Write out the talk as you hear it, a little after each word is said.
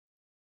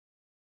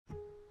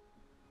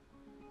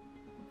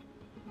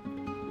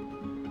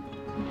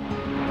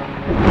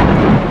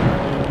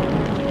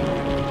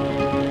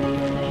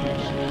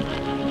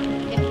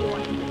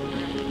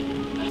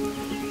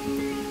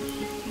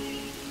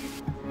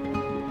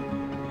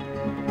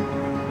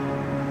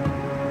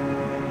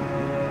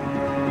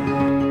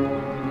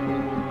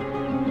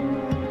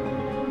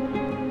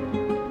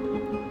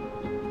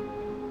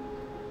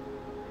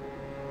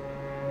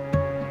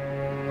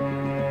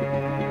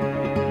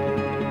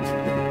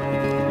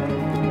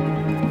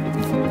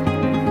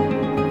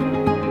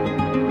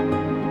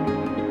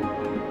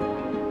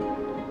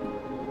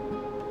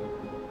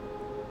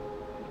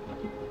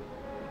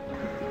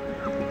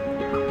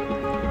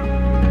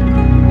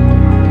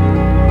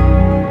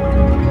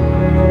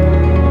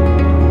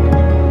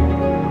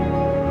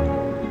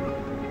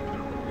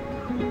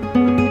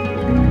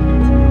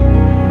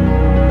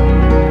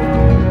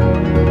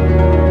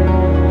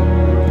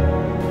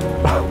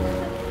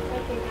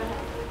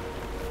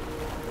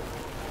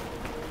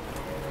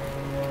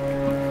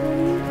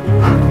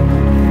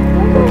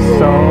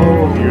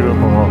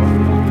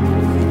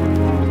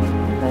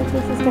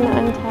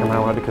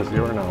kiss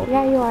you or no?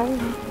 Yeah, you are.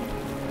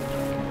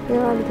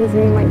 You're allowed to kiss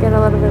me. You might get a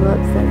little bit of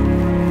lipstick.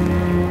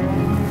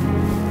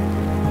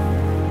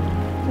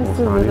 Just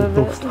a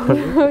little bit.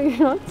 No, you're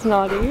not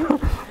snotty.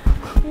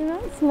 You're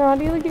not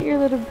snotty. Look at your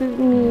little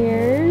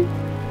boutonniere.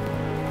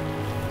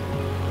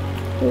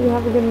 Did you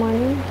have a good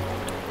morning?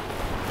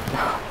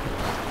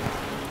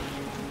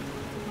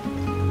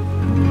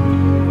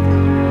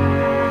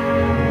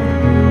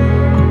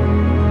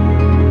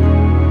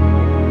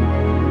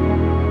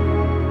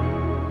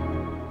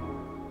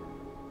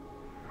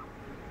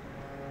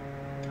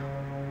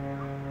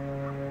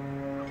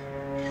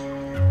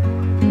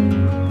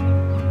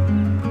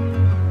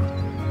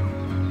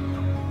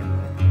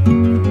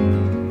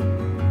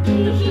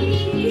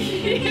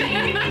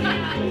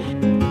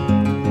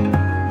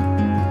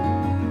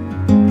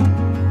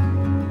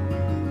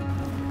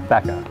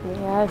 Becca.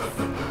 Yes.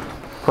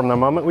 From the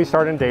moment we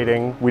started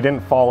dating, we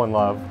didn't fall in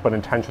love, but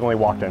intentionally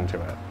walked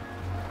into it.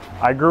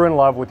 I grew in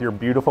love with your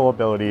beautiful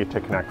ability to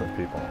connect with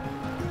people.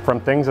 From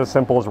things as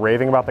simple as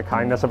raving about the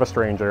kindness of a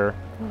stranger,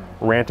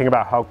 ranting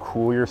about how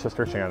cool your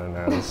sister Shannon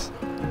is,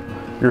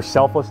 your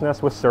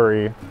selflessness with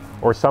Surrey,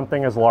 or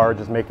something as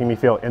large as making me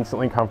feel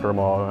instantly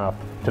comfortable enough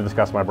to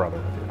discuss my brother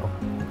with you.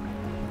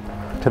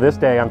 To this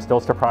day, I'm still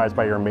surprised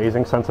by your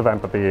amazing sense of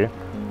empathy,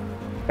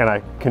 and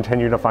I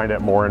continue to find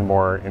it more and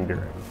more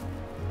endearing.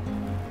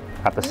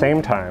 At the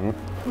same time,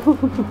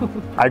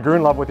 I grew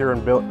in love with your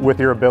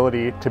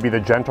ability to be the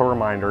gentle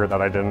reminder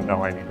that I didn't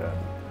know I needed.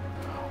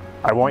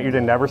 I want you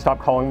to never stop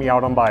calling me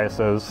out on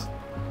biases,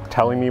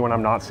 telling me when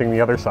I'm not seeing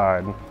the other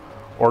side,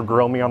 or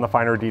grill me on the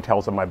finer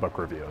details of my book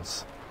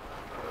reviews.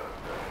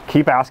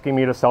 Keep asking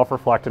me to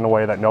self-reflect in a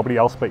way that nobody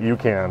else but you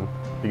can,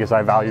 because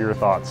I value your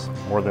thoughts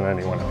more than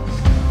anyone else.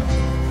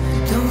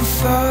 Don't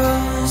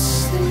fall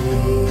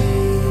asleep.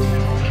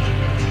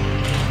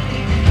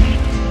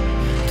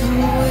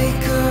 Don't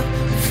wake up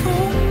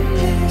from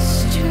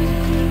this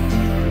dream.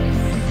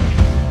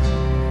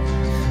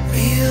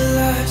 Real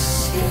life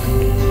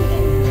scenes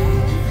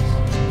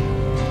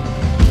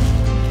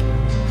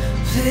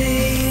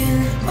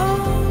playing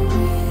on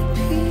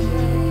repeat.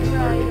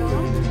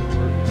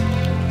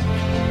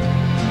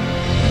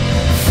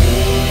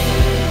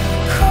 Feel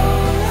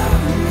cold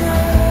of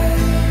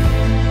night.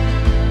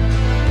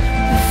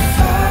 The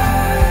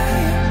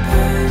fire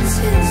burns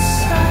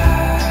inside.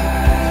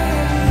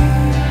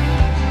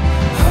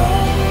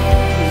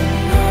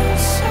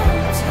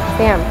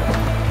 Sam,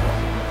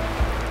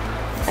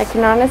 I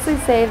can honestly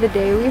say the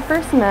day we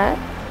first met,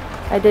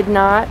 I did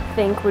not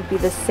think would be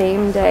the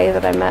same day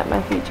that I met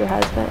my future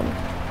husband.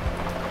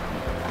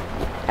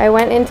 I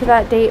went into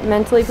that date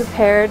mentally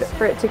prepared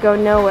for it to go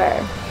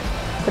nowhere,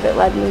 but it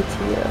led me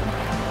to you.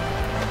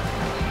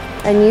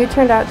 And you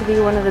turned out to be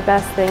one of the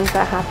best things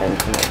that happened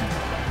to me.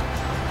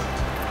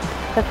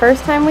 The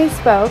first time we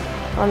spoke,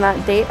 on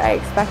that date I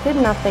expected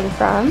nothing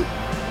from,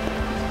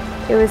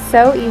 it was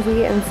so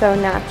easy and so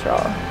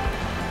natural.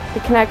 The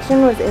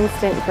connection was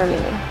instant for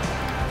me.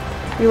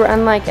 You were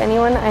unlike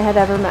anyone I had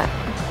ever met.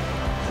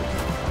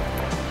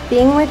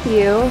 Being with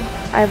you,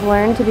 I've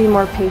learned to be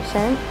more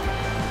patient,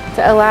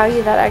 to allow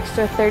you that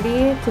extra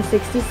 30 to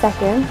 60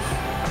 seconds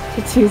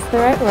to choose the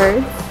right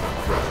words.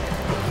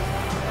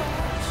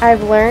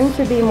 I've learned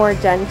to be more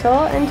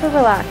gentle and to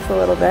relax a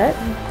little bit.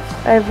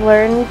 I've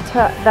learned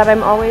that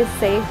I'm always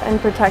safe and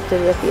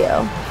protected with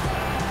you.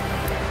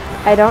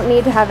 I don't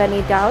need to have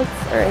any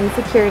doubts or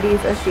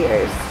insecurities or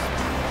fears.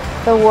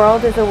 The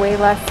world is a way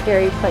less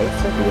scary place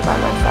with you by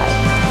my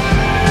side.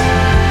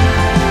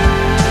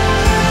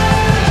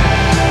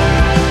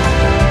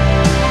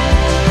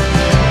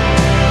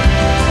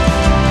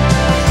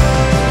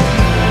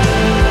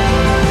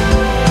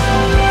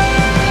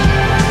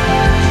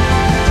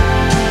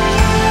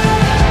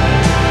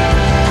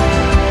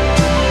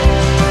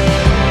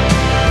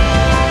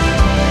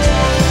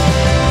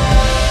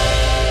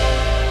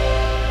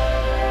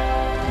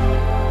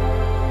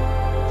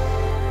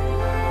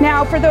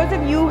 Now, for those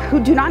of you who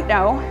do not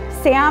know,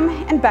 Sam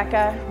and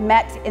Becca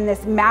met in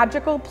this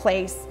magical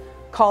place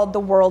called the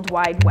World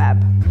Wide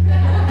Web.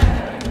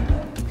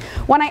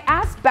 When I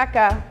asked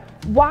Becca,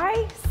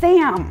 why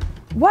Sam?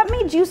 What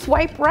made you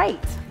swipe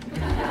right?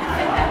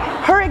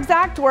 Her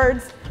exact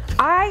words,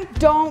 I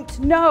don't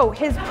know.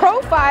 His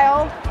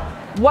profile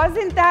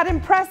wasn't that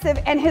impressive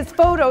and his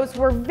photos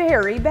were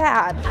very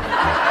bad.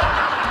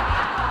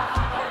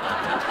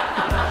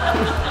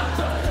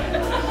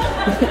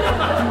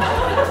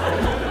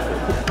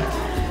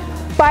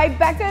 By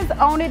Becca's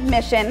own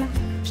admission,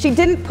 she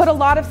didn't put a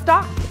lot of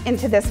stock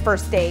into this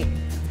first date.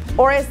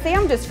 Or as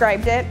Sam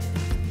described it,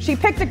 she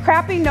picked a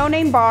crappy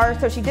no-name bar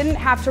so she didn't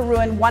have to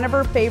ruin one of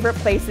her favorite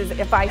places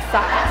if I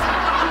sucked.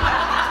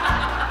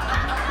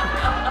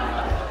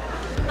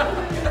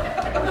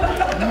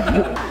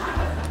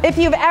 If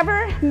you've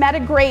ever met a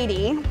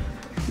Grady,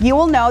 you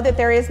will know that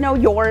there is no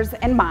yours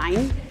and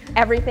mine.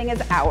 Everything is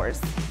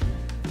ours.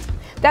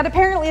 That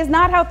apparently is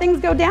not how things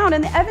go down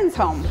in the Evans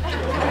home.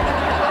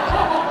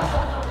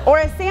 Or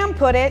as Sam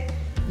put it,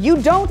 you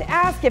don't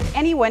ask if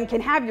anyone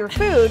can have your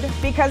food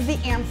because the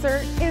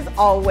answer is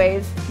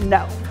always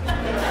no.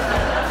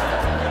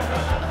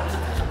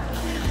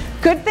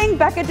 Good thing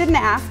Becca didn't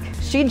ask.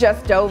 She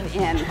just dove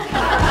in.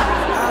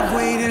 I've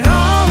waited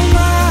all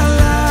my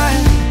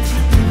life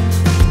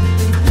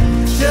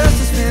just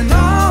to spend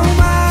all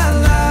my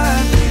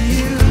life with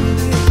you.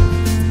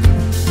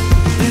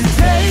 And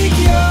take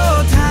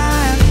your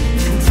time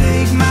and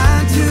take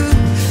mine too.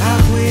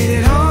 I've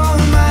waited all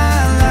my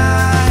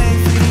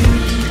life for you.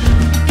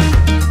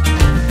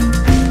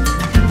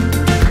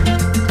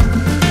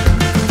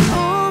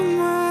 All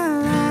my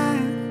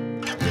life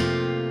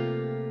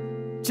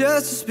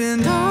just to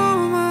spend all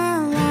my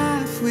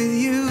life with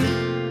you.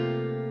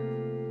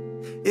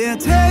 Yeah,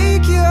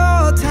 take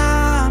your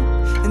time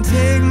and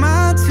take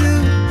mine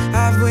too.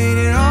 I've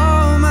waited